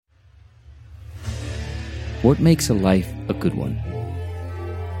What makes a life a good one?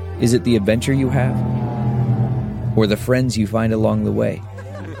 Is it the adventure you have? Or the friends you find along the way?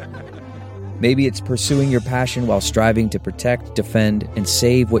 Maybe it's pursuing your passion while striving to protect, defend, and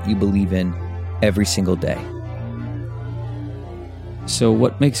save what you believe in every single day. So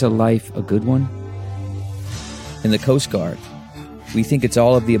what makes a life a good one? In the Coast Guard, we think it's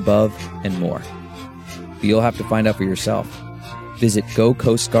all of the above and more. But you'll have to find out for yourself. Visit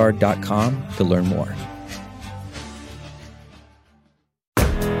gocoastguard.com to learn more.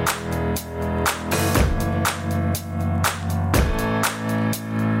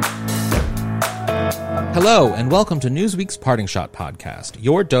 Hello, and welcome to Newsweek's Parting Shot podcast,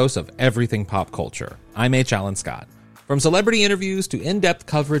 your dose of everything pop culture. I'm H. Alan Scott. From celebrity interviews to in-depth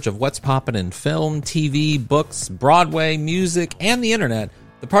coverage of what's poppin' in film, TV, books, Broadway, music, and the internet,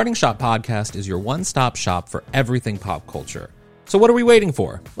 the Parting Shot podcast is your one-stop shop for everything pop culture. So what are we waiting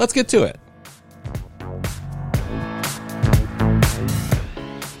for? Let's get to it.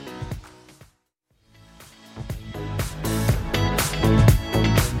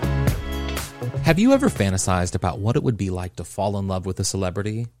 Have you ever fantasized about what it would be like to fall in love with a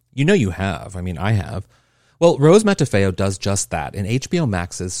celebrity? You know you have. I mean, I have. Well, Rose Matafeo does just that in HBO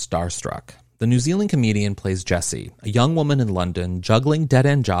Max's Starstruck. The New Zealand comedian plays Jessie, a young woman in London juggling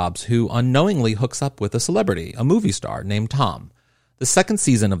dead-end jobs who unknowingly hooks up with a celebrity, a movie star named Tom. The second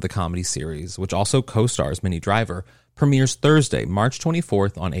season of the comedy series, which also co-stars Minnie Driver, premieres Thursday, March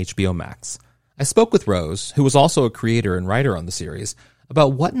 24th on HBO Max. I spoke with Rose, who was also a creator and writer on the series,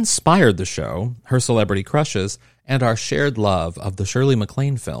 about what inspired the show, her celebrity crushes, and our shared love of the Shirley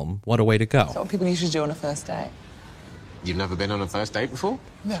MacLaine film, What a Way to Go. That's what people usually do on a first date. You've never been on a first date before?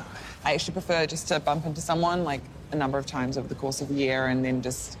 No. I actually prefer just to bump into someone like a number of times over the course of a year and then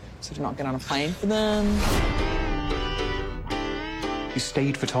just sort of not get on a plane for them. You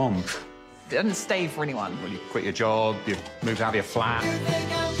stayed for Tom. I didn't stay for anyone. Well, you quit your job, you moved out of your flat.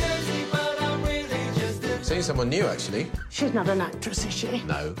 Seeing someone new, actually. She's not an actress, is she?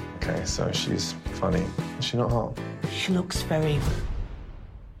 No. Okay, so she's funny. Is she not hot? She looks very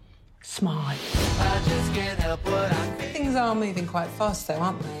smart. Things are moving quite fast though,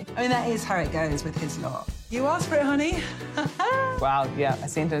 aren't they? I mean, that is how it goes with his lot. You asked for it, honey. Wow, yeah, a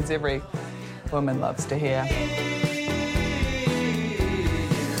sentence every woman loves to hear.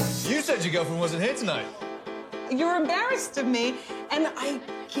 You said your girlfriend wasn't here tonight. You're embarrassed of me, and I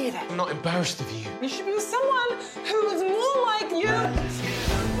get it. I'm not embarrassed of you. You should be with someone who is more like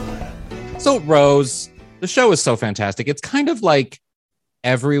you. So, Rose, the show is so fantastic. It's kind of like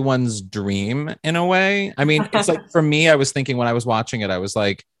everyone's dream in a way. I mean, it's like, for me, I was thinking when I was watching it, I was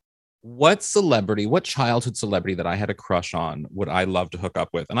like, what childhood celebrity that I had a crush on would I love to hook up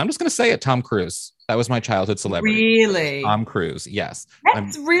with? And I'm just going to say it, Tom Cruise. That was my childhood celebrity. Really? Tom Cruise, yes.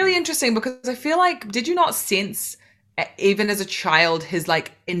 That's really interesting because I feel like, did you not sense, even as a child, his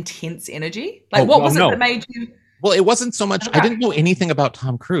like intense energy? Like, what was it that made you... Well, it wasn't so much, I didn't know anything about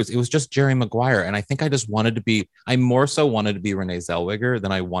Tom Cruise. It was just Jerry Maguire. And I think I just I more so wanted to be Renee Zellweger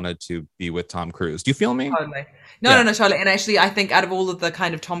than I wanted to be with Tom Cruise. Do you feel me? Totally. No, totally. And actually, I think out of all of the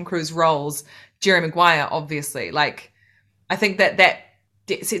kind of Tom Cruise roles, Jerry Maguire, obviously, like, I think that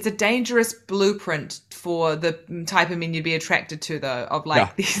it's a dangerous blueprint for the type of men you'd be attracted to, though, of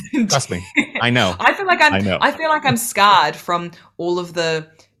like these. Trust me. I know. I feel like I'm scarred from all of the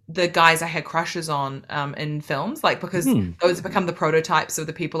guys I had crushes on in films, like, because those have become the prototypes of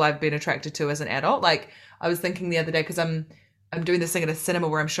the people I've been attracted to as an adult. Like, I was thinking the other day, because I'm doing this thing at a cinema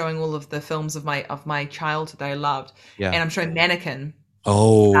where I'm showing all of the films of my childhood that I loved, and I'm showing Mannequin.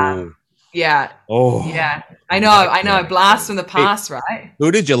 Yeah. I know. Blast from the past, right?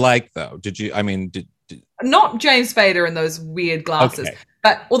 Who did you like, though? Not James Spader and those weird glasses. Okay.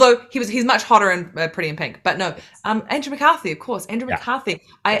 But although he's much hotter and Pretty in Pink. But no, Andrew McCarthy, of course. McCarthy.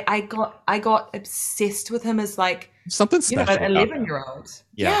 I got obsessed with him as like something special, an 11-year-old.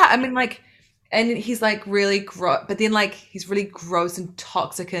 Yeah, I mean, like, and he's like really gross, but then like he's really gross and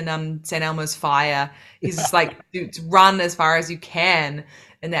toxic in St. Elmo's Fire. He's just like, dude, run as far as you can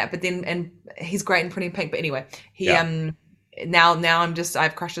in that. But then, and he's great in Pretty in Pink. But anyway, now I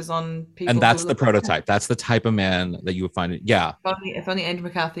have crushes on people. And that's the prototype. That's the type of man that you would find it. Yeah. If only Andrew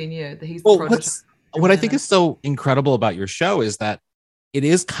McCarthy knew that he's the prototype. What I think is so incredible about your show is that it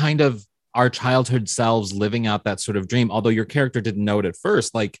is kind of our childhood selves living out that sort of dream. Although your character didn't know it at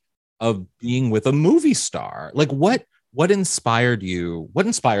first, like, of being with a movie star. Like, what inspired you? What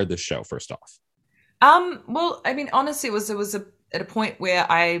inspired this show, first off? Well, I mean, honestly, it was at a point where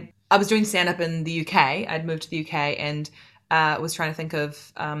I was doing stand-up in the UK. I'd moved to the UK and was trying to think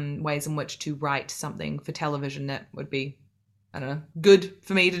of ways in which to write something for television that would be I don't know, good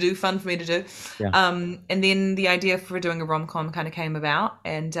for me to do, fun for me to do. Yeah. And then the idea for doing a rom-com kind of came about,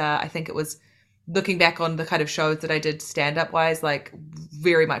 and I think it was, looking back on the kind of shows that I did stand-up wise, like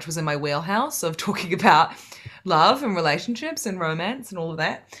very much was in my wheelhouse of talking about love and relationships and romance and all of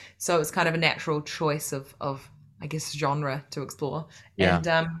that. So it was kind of a natural choice of I guess genre to explore.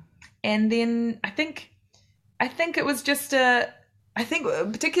 Yeah. And then I think it was just I think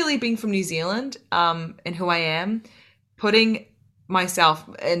particularly being from New Zealand, and who I am, putting myself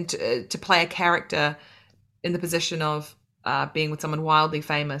into to play a character in the position of being with someone wildly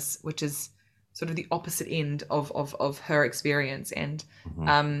famous, which is sort of the opposite end of her experience, and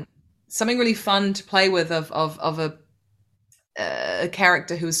something really fun to play with of a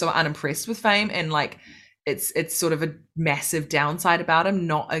character who's so unimpressed with fame, and like it's sort of a massive downside about him,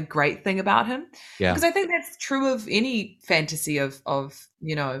 not a great thing about him. Yeah. Because I think that's true of any fantasy of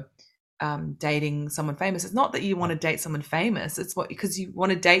dating someone famous. It's not that you want to date someone famous, it's because you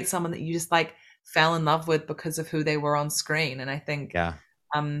want to date someone that you just like fell in love with because of who they were on screen. And I think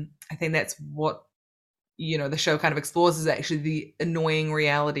I think that's what the show kind of explores, is actually the annoying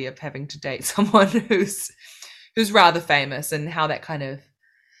reality of having to date someone who's rather famous, and how that kind of,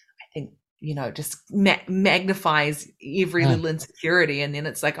 I think, just magnifies every little insecurity. And then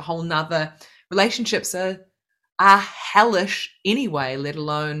it's like a whole nother, relationships are hellish anyway, let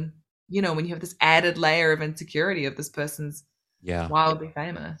alone when you have this added layer of insecurity of this person's wildly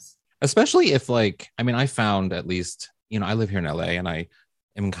famous. Especially if, like, I mean, I found, at least, I live here in LA and I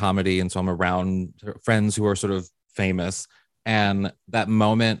am in comedy, and so I'm around friends who are sort of famous, and that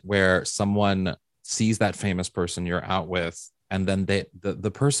moment where someone sees that famous person you're out with, and then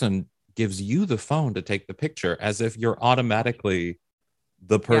the person gives you the phone to take the picture, as if you're automatically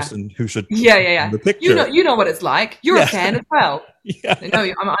the person who should the picture. You know what it's like. You're a fan as well. Yeah.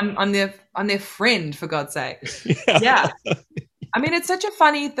 I'm their friend, for God's sake. Yeah. I mean, it's such a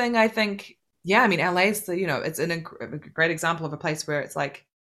funny thing, I think. Yeah, I mean, LA is it's a great example of a place where it's like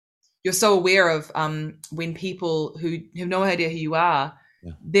you're so aware of when people who have no idea who you are,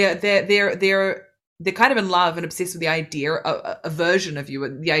 they're kind of in love and obsessed with the idea, a version of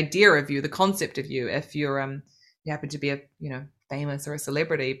you, the idea of you, the concept of you. If you're you happen to be a famous or a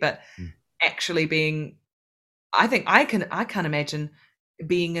celebrity, but actually being, I think I can't imagine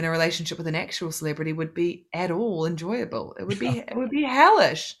being in a relationship with an actual celebrity would be at all enjoyable. It would be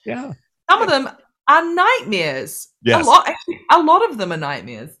hellish. Yeah. Some of them are nightmares. Yes. A lot of them are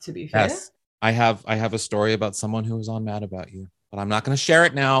nightmares, to be fair. Yes. I have a story about someone who was on Mad About You, but I'm not going to share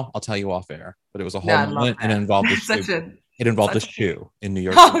it now. I'll tell you off air. But it was a whole moment, and it involved a shoe. It involved a shoe in New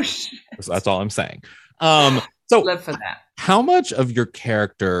York. Oh, shit. So that's all I'm saying. So live for that. How much of your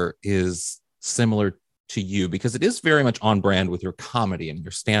character is similar to you? Because it is very much on brand with your comedy and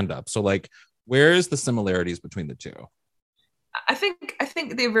your stand-up. So, like, where's the similarities between the two? I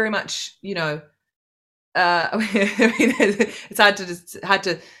think they're very much, I mean, it's hard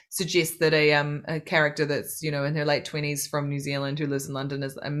to suggest that a character that's in her late 20s from New Zealand who lives in London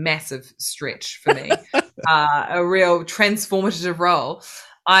is a massive stretch for me. A real transformative role.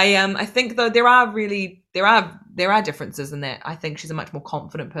 I think though there are differences in that. I think she's a much more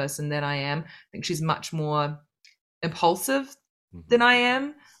confident person than I am. I think she's much more impulsive than I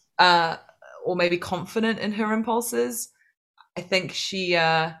am, or maybe confident in her impulses. I think she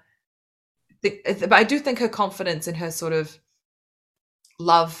but I do think her confidence and her sort of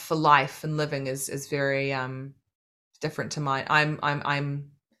love for life and living is very different to mine.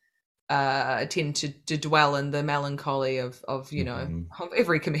 I tend to dwell in the melancholy of of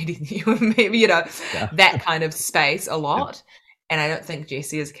every comedian, maybe that kind of space a lot. And I don't think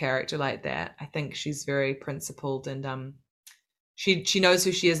Jessie is a character like that. I think she's very principled, and she knows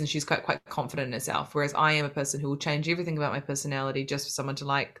who she is, and she's quite confident in herself. Whereas I am a person who will change everything about my personality just for someone to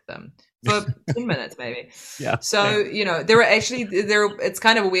like them for 10 minutes, maybe. Yeah. So it's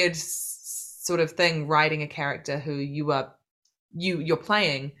kind of a weird sort of thing, writing a character who you're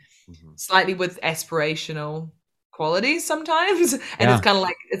playing slightly with aspirational qualities sometimes, and it's kind of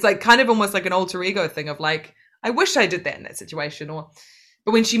like kind of almost like an alter ego thing of like, I wish I did that in that situation,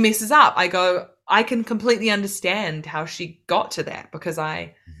 but when she messes up, I go, I can completely understand how she got to that, because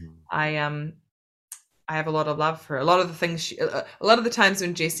I have a lot of love for her. A lot of the things a lot of the times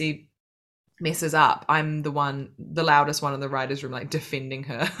when Jessie messes up, I'm the loudest one in the writer's room, like defending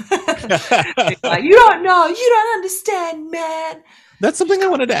her. Like, you don't know, you don't understand, man. That's something I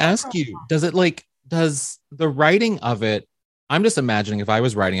wanted to ask you. Does the writing of it, I'm just imagining if I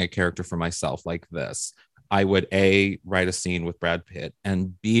was writing a character for myself like this, I would A, write a scene with Brad Pitt,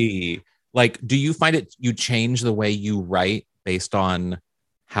 and B, like, do you find you change the way you write based on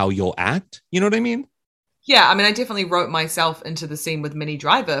how you'll act? You know what I mean? Yeah, I mean, I definitely wrote myself into the scene with Minnie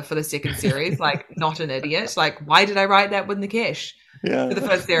Driver for the second series. Like, not an idiot. Like, why did I write that with Nikesh for the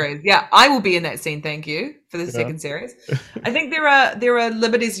first series? Yeah, I will be in that scene. Thank you for the second series. I think there are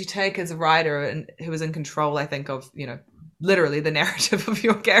liberties you take as a writer and who is in control. I think of literally the narrative of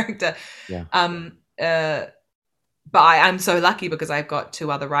your character. Yeah. But I'm so lucky because I've got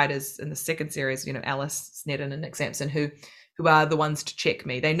two other writers in the second series. Alice Snedden and Nick Sampson, who are the ones to check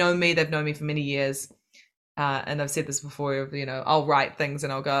me. They know me. They've known me for many years. And I've said this before, I'll write things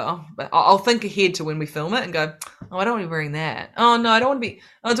and I'll go, but I'll think ahead to when we film it and go, oh, I don't want to be wearing that. Oh, no, I don't want to be,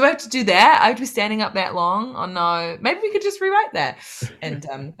 oh, do I have to do that? I have to be standing up that long? Oh, no, maybe we could just rewrite that.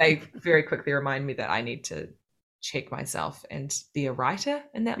 And they very quickly remind me that I need to check myself and be a writer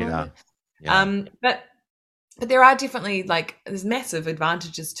in that moment. Yeah. But there are definitely, there's massive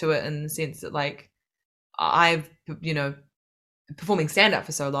advantages to it in the sense that, I've, performing stand-up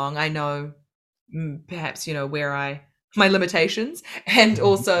for so long, I know perhaps where my limitations and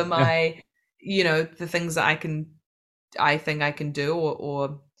also my the things that I think I can do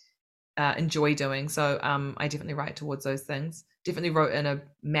or enjoy doing. So I definitely write towards those things. Definitely wrote in a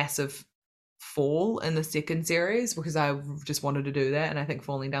massive fall in the second series because I just wanted to do that, and I think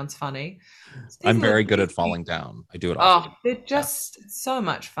falling down's funny. So I'm very good at falling down. I do it often. Oh, they're just so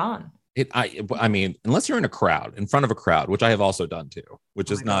much fun. I mean, unless you're in front of a crowd, which I have also done too,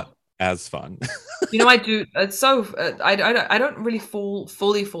 which is not as fun. I do. It's so I don't really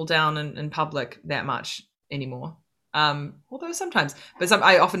fully fall down in public that much anymore. Although sometimes, but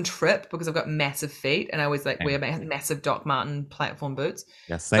I often trip because I've got massive feet, and I always wear massive Doc Marten platform boots.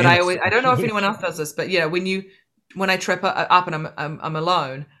 Yes, but I don't know if anyone else does this, but when I trip up and I'm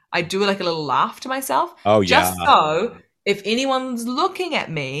alone, I do a little laugh to myself. Oh yeah. Just so if anyone's looking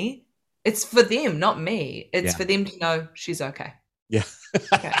at me, it's for them, not me. It's for them to know she's okay. Yeah.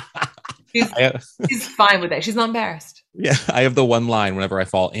 Okay. She's fine with that. She's not embarrassed. Yeah, I have the one line whenever I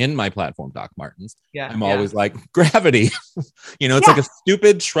fall in my platform Doc Martens. Yeah, I'm always like, gravity. It's like a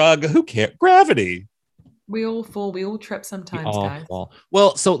stupid shrug. Who cares? Gravity. We all fall. We all trip sometimes, guys. Fall.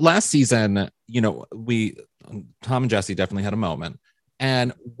 Well, so last season, we Tom and Jesse definitely had a moment.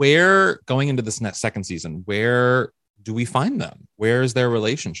 And going into this second season, where do we find them? Where is their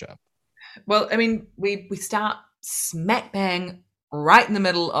relationship? Well, I mean, we start smack bang right in the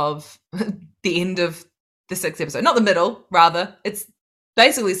middle of the end of the sixth episode. Not the middle, rather. It's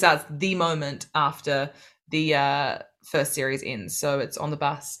basically starts the moment after the first series ends. So it's on the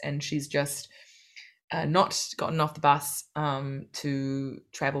bus and she's just not gotten off the bus to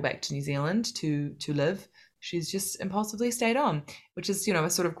travel back to New Zealand to live. She's just impulsively stayed on, which is, a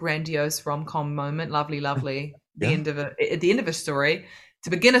sort of grandiose rom-com moment. Lovely. At the end of a story. To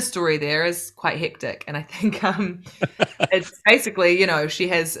begin a story there is quite hectic. And I think it's basically, she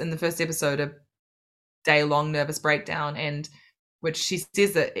has in the first episode a day-long nervous breakdown, and which she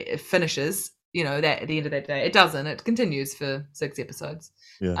says that it finishes, that at the end of that day. It doesn't. It continues for 6 episodes.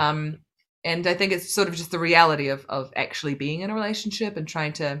 Yeah. And I think it's sort of just the reality of actually being in a relationship and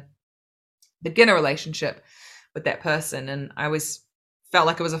trying to begin a relationship with that person. And I always felt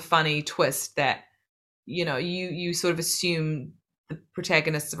like it was a funny twist that, you sort of assume the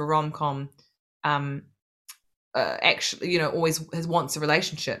protagonists of a rom-com actually always wants a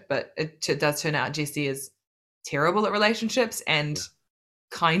relationship, but it does turn out Jessie is terrible at relationships and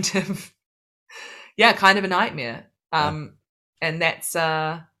kind of a nightmare. And that's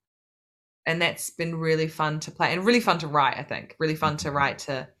been really fun to play and really fun to write. I think really fun to write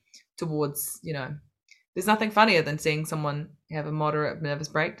towards there's nothing funnier than seeing someone have a moderate nervous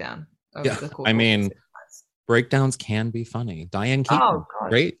breakdown over the course of 6 months. Breakdowns can be funny. Diane Keaton,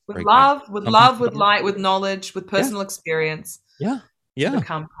 great. With love, with light, with knowledge, with personal experience. Yeah.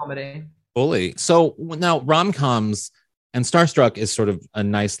 Become comedy. Fully. So now rom-coms and Starstruck is sort of a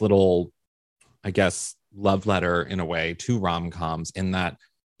nice little, I guess, love letter in a way to rom-coms in that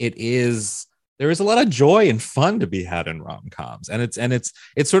there is a lot of joy and fun to be had in rom-coms. And it's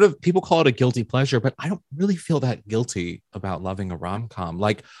sort of, people call it a guilty pleasure, but I don't really feel that guilty about loving a rom-com.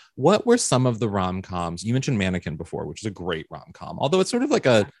 Like, what were some of the rom-coms? You mentioned Mannequin before, which is a great rom-com, although it's sort of like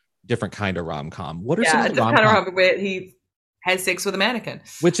a different kind of rom-com. What are some of the rom-coms? Kind of where he has sex with a mannequin.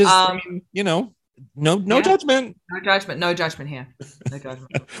 Which is, no judgment. No judgment here. No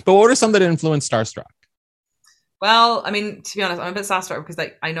judgment. But what are some that influenced Starstruck? Well, I mean, to be honest, I'm a bit starstruck because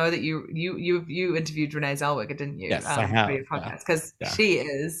I know that you interviewed Renee Zellweger, didn't you? Yes, I have. For your podcast, because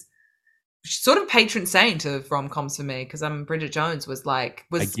she's sort of patron saint of rom-coms for me. Because Bridget Jones was I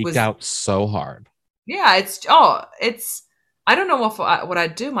geeked out so hard. Yeah, it's I don't know what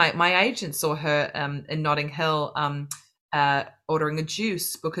I'd do. My agent saw her in Notting Hill ordering a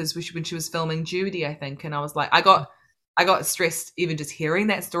juice because when she was filming Judy, I think, and I was like, I got stressed even just hearing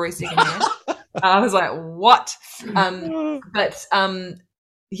that story secondhand. I was like, what? But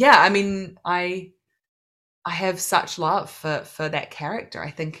yeah, I mean, I have such love for that character.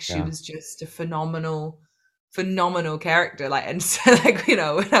 I think she was just a phenomenal character. Like, and so, like, you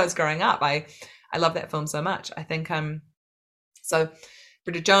know, when I was growing up, I love that film so much. I think so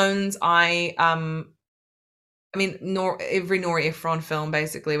Bridget Jones, I mean, every Nora Ephron film,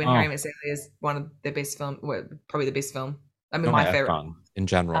 basically, when Harry Met Sally is one of the best film, well, probably the best film. I mean, my favorite Ephron, in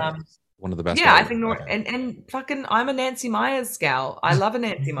general, one of the best. Yeah, I think Nora, and fucking, I'm a Nancy Meyers gal. I love a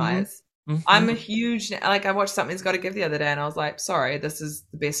Nancy Myers. I'm a huge, like, I watched Something's Got to Give the other day, and I was like, sorry, this is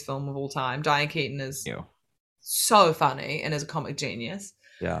the best film of all time. Diane Keaton is so funny and is a comic genius.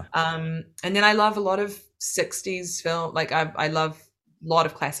 Yeah. And then I love a lot of 60s film. Like, I love a lot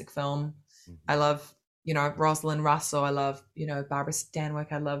of classic film. I love, you know, Rosalind Russell. I love, you know, Barbara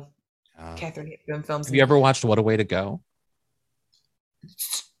Stanwyck. I love Catherine Hepburn films. Have you ever watched What a Way to Go?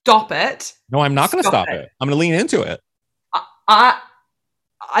 Stop it. No, I'm not going to stop it. I'm going to lean into it.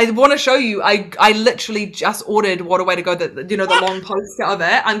 I want to show you. I literally just ordered What a Way to Go. The long poster of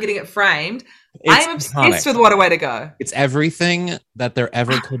it. I'm getting it framed. I'm obsessed with What a Way to Go. It's everything that there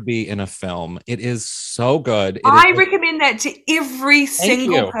ever could be in a film. It is so good. I recommend that to every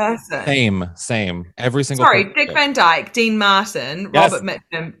single person. Same. Every single person. Dick Van Dyke, Dean Martin, Robert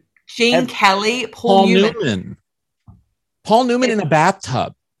Mitchum, Gene Kelly, Paul Newman. Paul Newman in a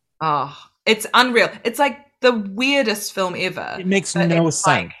bathtub. Oh, it's unreal. It's like the weirdest film ever. It makes no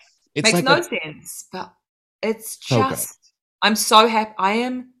sense. It makes no sense, but it's just, I'm so happy.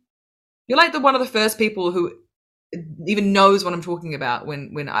 You're like one of the first people who even knows what I'm talking about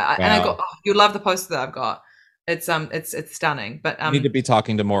and I got, you love the poster that I've got. It's stunning, but you need to be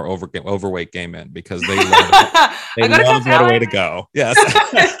talking to more overweight gay men because they love What a Way to Go. Yes.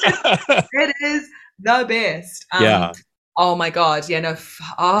 It is the best. Yeah. Oh my God. Yeah, no.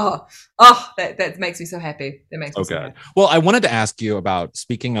 That makes me so happy. That makes me so happy. Well, I wanted to ask you about,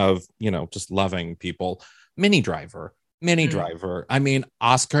 speaking of, you know, just loving people, Minnie Driver. I mean,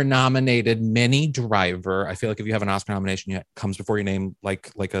 Oscar nominated Minnie Driver. I feel like if you have an Oscar nomination, it comes before your name,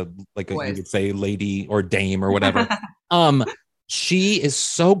 like you would say lady or dame or whatever. She is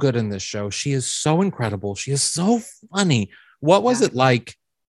so good in this show. She is so incredible. She is so funny. What was it like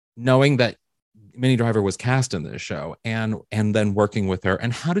knowing that Minnie Driver was cast in this show and then working with her,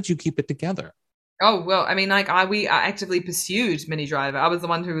 and how did you keep it together? Oh, well, I mean, like, we actively pursued Minnie Driver. I was the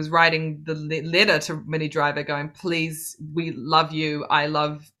one who was writing the letter to Minnie Driver going, please, we love you. I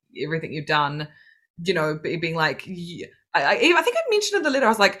love everything you've done. You know, being like, I think I mentioned in the letter, I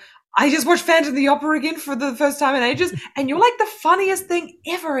was like, I just watched Phantom of the Opera again for the first time in ages, and you're like the funniest thing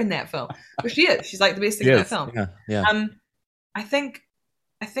ever in that film. But she is. She's like the best thing in that film. Yeah. I think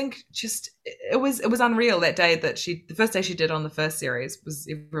just it was unreal that day that the first day she did on the first series was,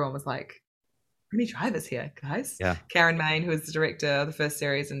 everyone was like, Minnie Driver's here, guys. Yeah. Karen Main, who was the director of the first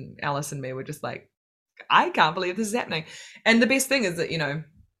series, and Alice and me were just like, I can't believe this is happening. And the best thing is that, you know,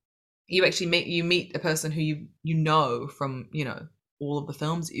 you actually meet a person who you know from, you know, all of the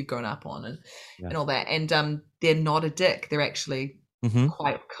films that you've grown up on and all that. And they're not a dick. They're actually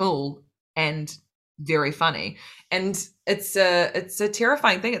quite cool and very funny. And it's a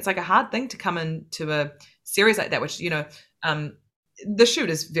terrifying thing. It's like a hard thing to come into a series like that, which, you know, the shoot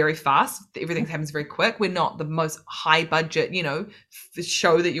is very fast. Everything happens very quick. We're not the most high budget, you know,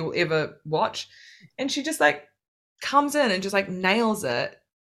 show that you'll ever watch. And she just like comes in and just like nails it.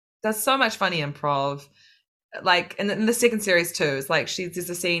 Does so much funny improv. Like, and in the second series too, it's like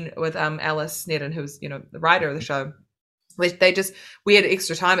there's a scene with Alice Sneddon, who's, you know, the writer of the show, which we had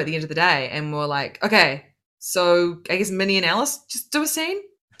extra time at the end of the day, and we're like, okay, so I guess Minnie and Alice just do a scene,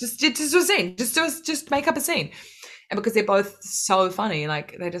 just do a scene, just make up a scene. And because they're both so funny,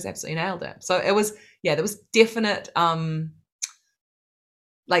 like, they just absolutely nailed it. So it was, there was definite, like,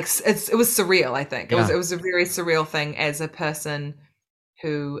 it was surreal, I think. It was a very surreal thing as a person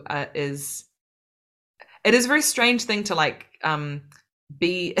who it is a very strange thing to, like,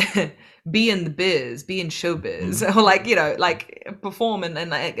 be in the biz, be in showbiz, or, like, you know, like, perform and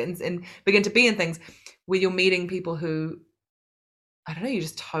begin to be in things where you're meeting people who, I don't know, you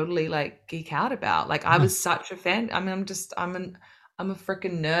just totally like geek out about. Like, I was such a fan. I mean, I'm a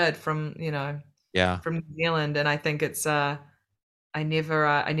freaking nerd from, you know, from New Zealand, and I think it's I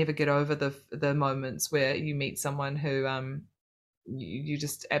never get over the moments where you meet someone who you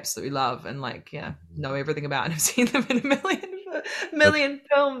just absolutely love and, like, know everything about, and have seen them in a million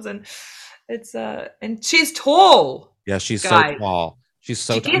films, and it's and she's tall. Yeah, she's guys. so tall. She's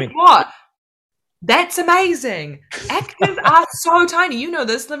so tall. Guess what? That's amazing. Actors are so tiny. You know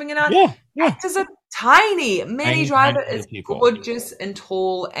this, living in our actors are tiny. Minnie Driver is gorgeous and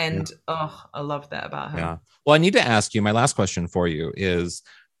tall, and I love that about her. Yeah. Well, I need to ask you, my last question for you is,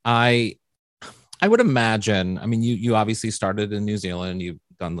 I would imagine, I mean, you obviously started in New Zealand, you've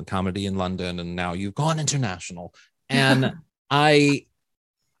done the comedy in London, and now you've gone international. And my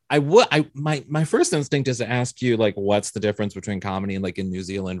first instinct is to ask you, like, what's the difference between comedy and like in New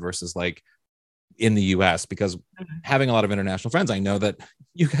Zealand versus like in the US? Because having a lot of international friends, I know that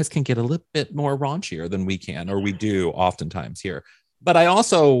you guys can get a little bit more raunchier than we can, or we do oftentimes here. But I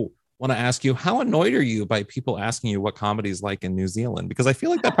also want to ask you, how annoyed are you by people asking you what comedy is like in New Zealand? Because I feel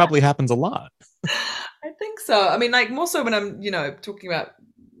like that probably happens a lot. I think so. I mean, like, more so when I'm, talking about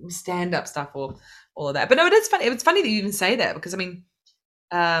stand-up stuff or all of that. But no, it is funny. It's funny that you even say that, because I mean,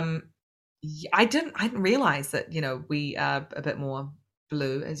 I didn't realize that, we are a bit more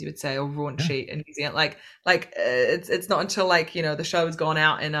blue, as you would say, or raunchy in New Zealand. Like it's not until like, the show has gone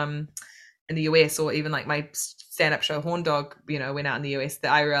out in the US, or even like my stand-up show Horn Dog, went out in the US,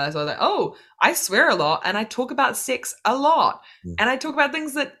 that I realized I was like, oh, I swear a lot, and I talk about sex a lot, and I talk about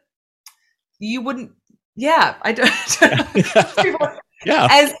things that you wouldn't. Yeah, I don't.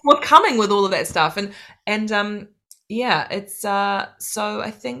 As we're coming with all of that stuff, and it's so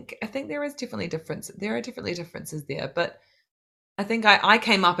I think there is definitely difference. There are definitely differences there, but I think I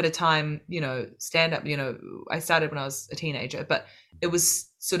came up at a time, stand up. I started when I was a teenager, but it was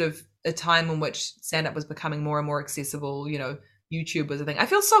sort of a time in which stand up was becoming more and more accessible. YouTube was a thing. I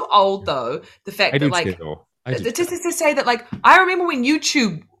feel so old though. The fact that like to say that, like, I remember when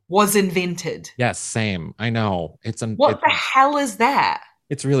YouTube was invented. Yes, same. I know. What the hell is that?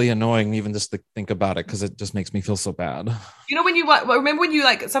 It's really annoying even just to think about it, because it just makes me feel so bad. When you remember when you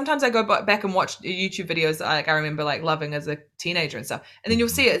like, sometimes I go back and watch YouTube videos that, like, I remember like loving as a teenager and stuff, and then you'll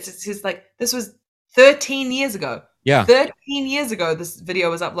see it's just like, this was 13 years ago. Yeah, 13 years ago, this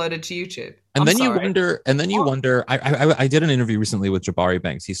video was uploaded to YouTube. And then you wonder. I did an interview recently with Jabari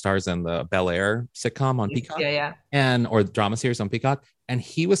Banks. He stars in the Bel Air sitcom on Peacock, or drama series on Peacock. And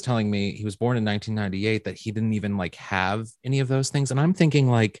he was telling me he was born in 1998, that he didn't even like have any of those things. And I'm thinking,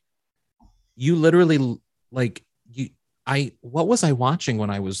 like, you literally, like, what was I watching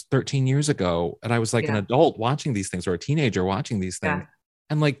when I was 13 years ago? And I was like an adult watching these things, or a teenager watching these things. Yeah.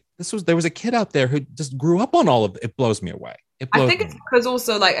 And like, there was a kid out there who just grew up on all of it. It blows me away. I think it's because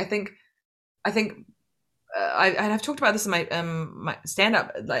also, like, I think I've talked about this in my my stand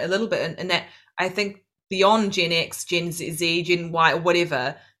up, like, a little bit, and that I think beyond Gen X, Gen Z, Gen Y, or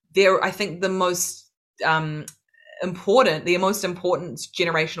whatever, I think the most important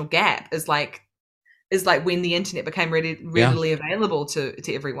generational gap is like when the internet became readily available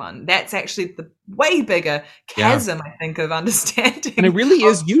to everyone. That's actually the way bigger chasm, I think, of understanding. And it really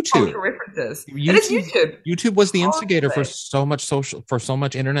is YouTube. References. It is YouTube. YouTube was the instigator for so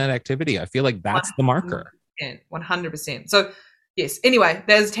much internet activity. I feel like that's the marker. 100%. So yes. Anyway,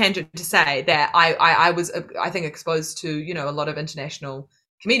 there's a tangent to say that I was, I think, exposed to, a lot of international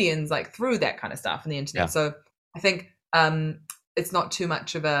comedians, like, through that kind of stuff on the internet. Yeah. So I think it's not too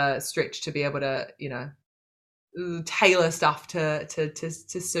much of a stretch to be able to, tailor stuff to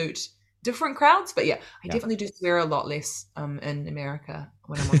suit different crowds. But I definitely do swear a lot less in America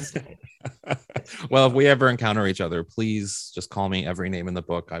when I'm on stage. Well, if we ever encounter each other, please just call me every name in the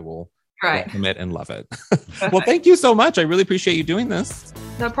book. I will welcome it and love it. Well, thank you so much. I really appreciate you doing this.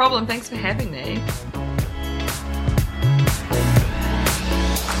 No problem. Thanks for having me.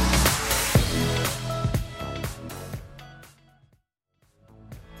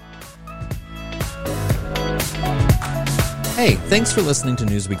 Hey, thanks for listening to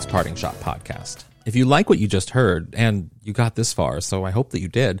Newsweek's Parting Shot podcast. If you like what you just heard, and you got this far, so I hope that you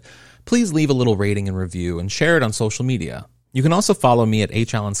did, please leave a little rating and review and share it on social media. You can also follow me at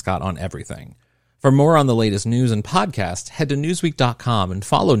H. Allen Scott on everything. For more on the latest news and podcasts, head to Newsweek.com and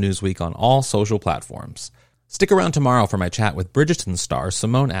follow Newsweek on all social platforms. Stick around tomorrow for my chat with Bridgerton star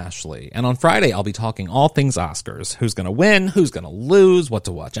Simone Ashley. And on Friday, I'll be talking all things Oscars. Who's going to win, who's going to lose, what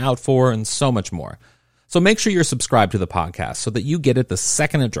to watch out for, and so much more. So make sure you're subscribed to the podcast so that you get it the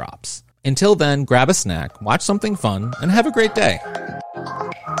second it drops. Until then, grab a snack, watch something fun, and have a great day.